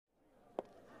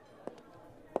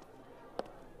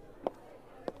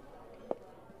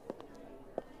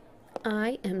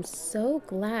I am so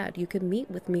glad you could meet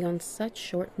with me on such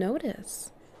short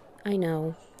notice. I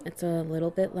know, it's a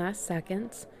little bit last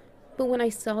second, but when I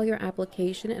saw your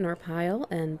application in our pile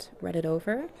and read it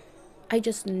over, I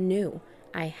just knew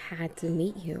I had to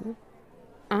meet you.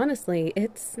 Honestly,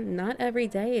 it's not every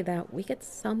day that we get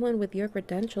someone with your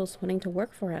credentials wanting to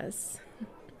work for us.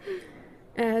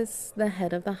 As the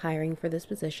head of the hiring for this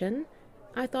position,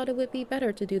 I thought it would be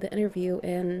better to do the interview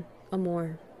in a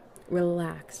more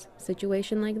relaxed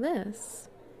situation like this.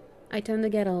 I tend to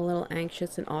get a little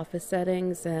anxious in office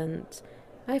settings, and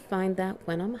I find that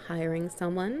when I'm hiring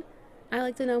someone, I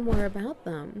like to know more about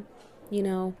them. You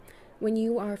know, when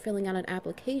you are filling out an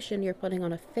application, you're putting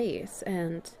on a face,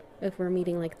 and if we're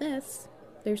meeting like this,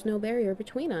 there's no barrier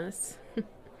between us.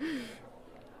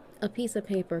 A piece of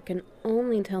paper can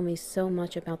only tell me so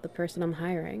much about the person I'm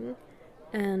hiring,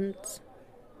 and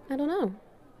I don't know.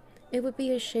 It would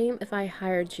be a shame if I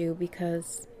hired you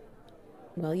because,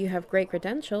 well, you have great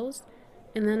credentials,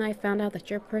 and then I found out that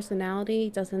your personality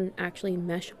doesn't actually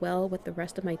mesh well with the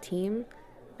rest of my team.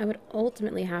 I would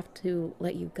ultimately have to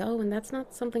let you go, and that's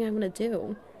not something I want to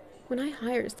do. When I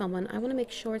hire someone, I want to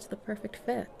make sure it's the perfect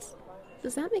fit.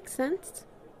 Does that make sense?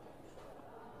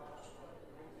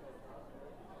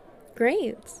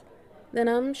 Great. Then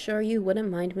I'm sure you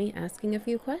wouldn't mind me asking a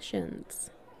few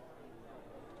questions.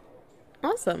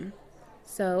 Awesome.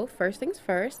 So, first things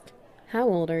first, how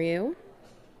old are you?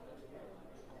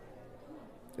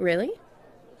 Really?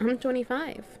 I'm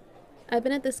 25. I've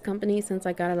been at this company since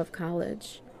I got out of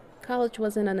college. College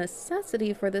wasn't a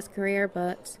necessity for this career,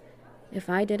 but if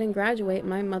I didn't graduate,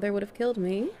 my mother would have killed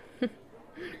me.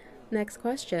 Next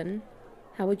question.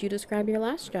 How would you describe your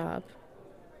last job?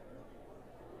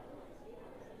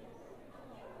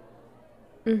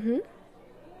 Mm-hmm.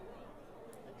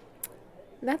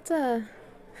 That's a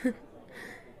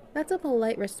that's a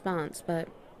polite response, but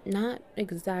not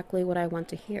exactly what I want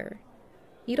to hear.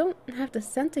 You don't have to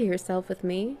center yourself with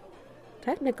me.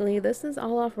 Technically, this is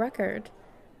all off record.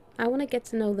 I want to get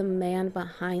to know the man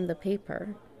behind the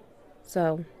paper.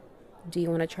 So, do you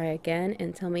want to try again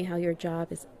and tell me how your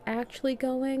job is actually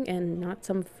going and not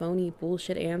some phony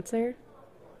bullshit answer?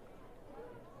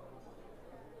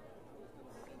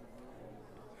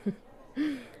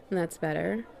 That's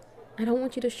better. I don't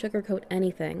want you to sugarcoat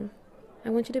anything. I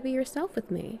want you to be yourself with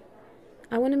me.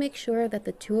 I want to make sure that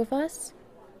the two of us,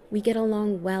 we get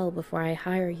along well before I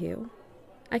hire you.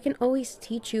 I can always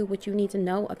teach you what you need to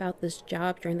know about this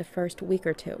job during the first week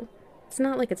or two. It's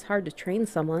not like it's hard to train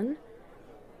someone.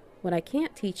 What I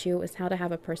can't teach you is how to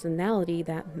have a personality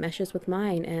that meshes with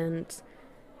mine and,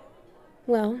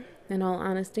 well, in all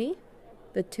honesty,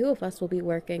 the two of us will be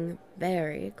working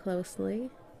very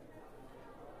closely.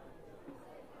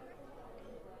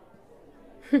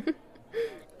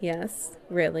 Yes,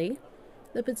 really.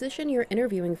 The position you're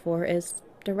interviewing for is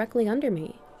directly under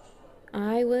me.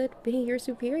 I would be your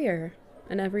superior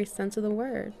in every sense of the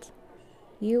word.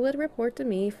 You would report to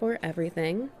me for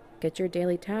everything, get your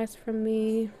daily tasks from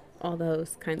me, all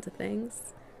those kinds of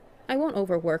things. I won't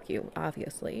overwork you,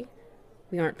 obviously.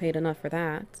 We aren't paid enough for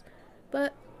that.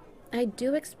 But I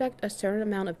do expect a certain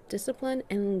amount of discipline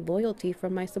and loyalty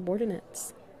from my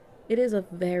subordinates. It is a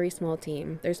very small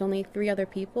team. There's only 3 other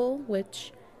people,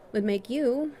 which would make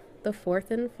you the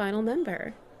 4th and final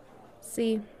member.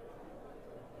 See,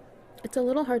 it's a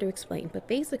little hard to explain, but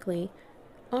basically,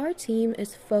 our team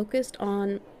is focused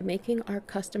on making our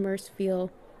customers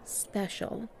feel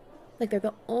special. Like they're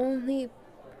the only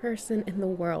person in the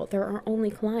world. They're our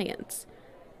only clients.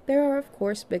 There are, of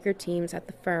course, bigger teams at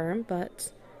the firm,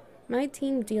 but my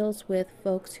team deals with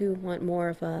folks who want more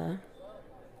of a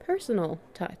personal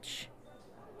touch.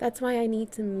 That's why I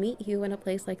need to meet you in a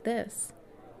place like this.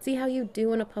 See how you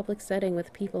do in a public setting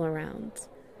with people around.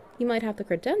 You might have the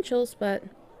credentials, but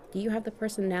do you have the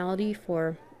personality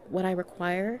for what I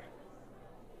require?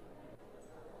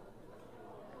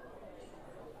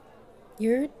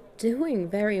 You're doing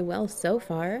very well so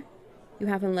far. You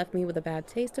haven't left me with a bad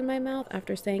taste in my mouth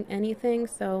after saying anything,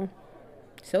 so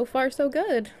far so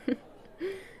good.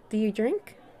 Do you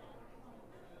drink?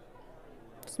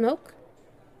 Smoke?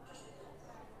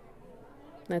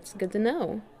 That's good to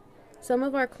know. Some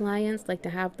of our clients like to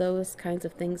have those kinds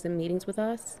of things in meetings with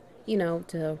us,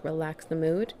 to relax the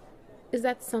mood. Is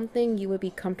that something you would be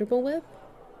comfortable with?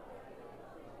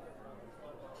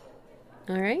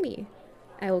 Alrighty.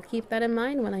 I will keep that in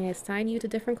mind when I assign you to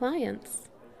different clients.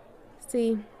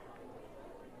 See,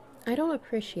 I don't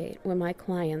appreciate when my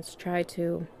clients try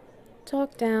to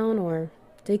talk down or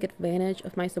take advantage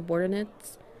of my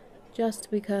subordinates just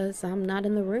because I'm not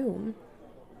in the room.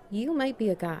 You might be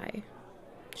a guy,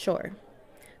 sure,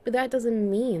 But that doesn't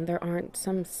mean there aren't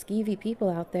some skeevy people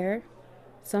out there.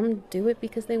 Some do it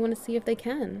because they want to see if they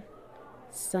can.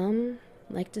 Some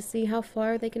like to see how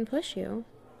far they can push you.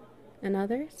 And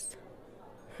others?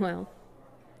 Well,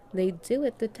 they do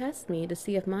it to test me to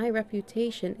see if my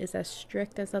reputation is as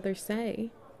strict as others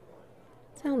say.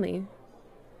 Tell me,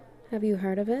 have you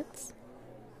heard of it?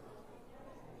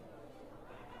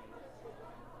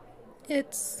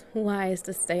 It's wise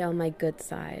to stay on my good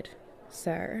side,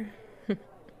 sir.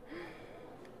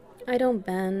 I don't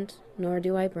bend, nor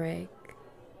do I break.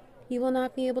 You will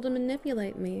not be able to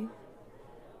manipulate me.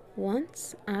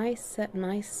 Once I set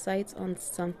my sights on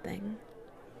something,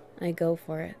 I go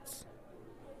for it,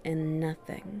 and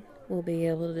nothing will be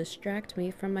able to distract me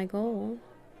from my goal.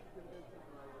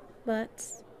 But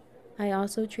I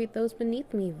also treat those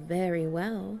beneath me very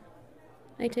well.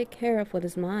 I take care of what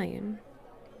is mine.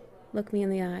 Look me in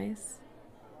the eyes.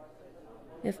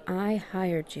 If I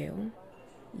hired you,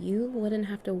 you wouldn't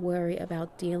have to worry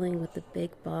about dealing with the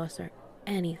big boss or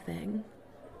anything.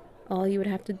 All you would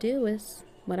have to do is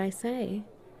what I say.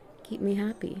 Keep me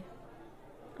happy.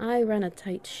 I run a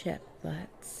tight ship,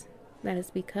 but that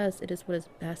is because it is what is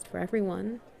best for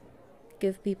everyone.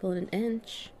 Give people an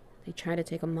inch, they try to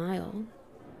take a mile.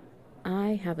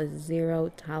 I have a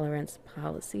zero tolerance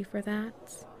policy for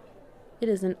that. It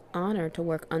is an honor to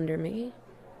work under me.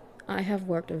 I have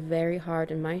worked very hard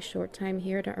in my short time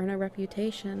here to earn a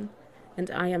reputation,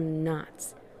 and I am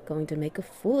not going to make a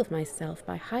fool of myself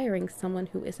by hiring someone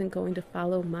who isn't going to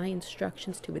follow my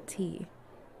instructions to a T.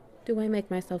 Do I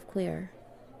make myself clear?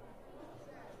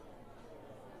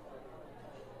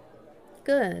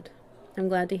 Good. I'm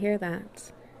glad to hear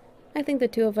that. I think the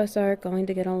two of us are going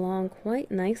to get along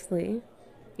quite nicely.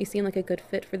 You seem like a good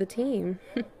fit for the team.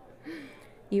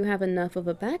 You have enough of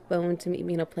a backbone to meet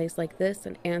me in a place like this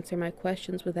and answer my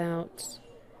questions without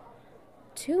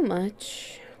too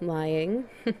much lying.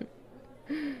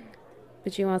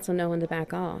 But you also know when to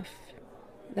back off.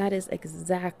 That is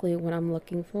exactly what I'm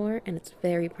looking for, and it's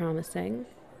very promising.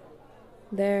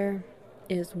 There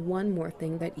is one more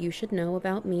thing that you should know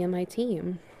about me and my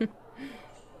team.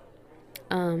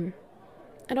 I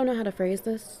don't know how to phrase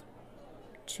this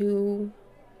too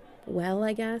well,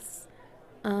 I guess.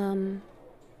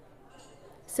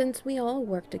 Since we all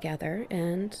work together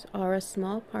and are a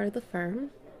small part of the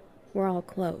firm, we're all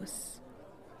close.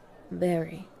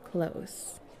 Very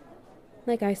close.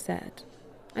 Like I said,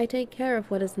 I take care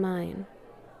of what is mine.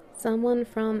 Someone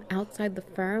from outside the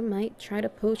firm might try to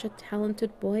poach a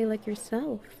talented boy like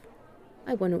yourself.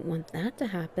 I wouldn't want that to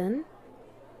happen.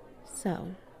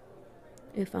 So,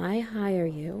 if I hire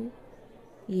you,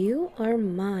 you are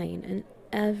mine in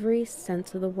every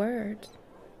sense of the word.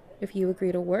 If you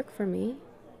agree to work for me,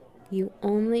 you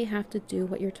only have to do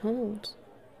what you're told.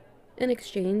 In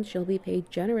exchange, you'll be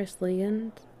paid generously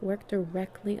and work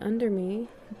directly under me.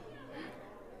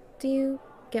 Do you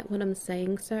get what I'm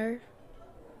saying, sir?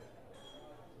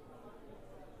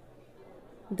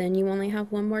 Then you only have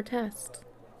one more test.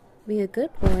 Be a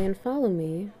good boy and follow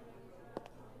me.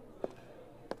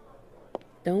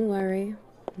 Don't worry,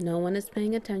 no one is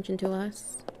paying attention to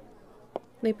us.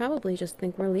 They probably just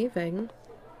think we're leaving,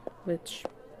 which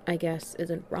I guess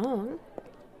isn't wrong.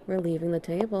 We're leaving the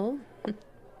table.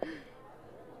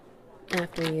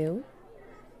 After you.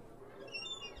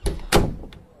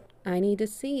 I need to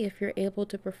see if you're able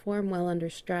to perform well under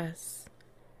stress.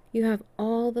 You have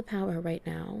all the power right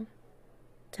now.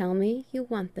 Tell me you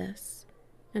want this,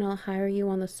 and I'll hire you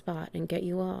on the spot and get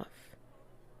you off.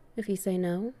 If you say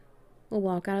no, we'll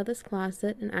walk out of this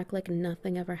closet and act like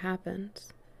nothing ever happened.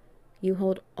 You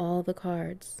hold all the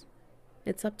cards.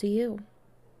 It's up to you.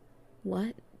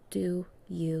 What do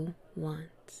you want?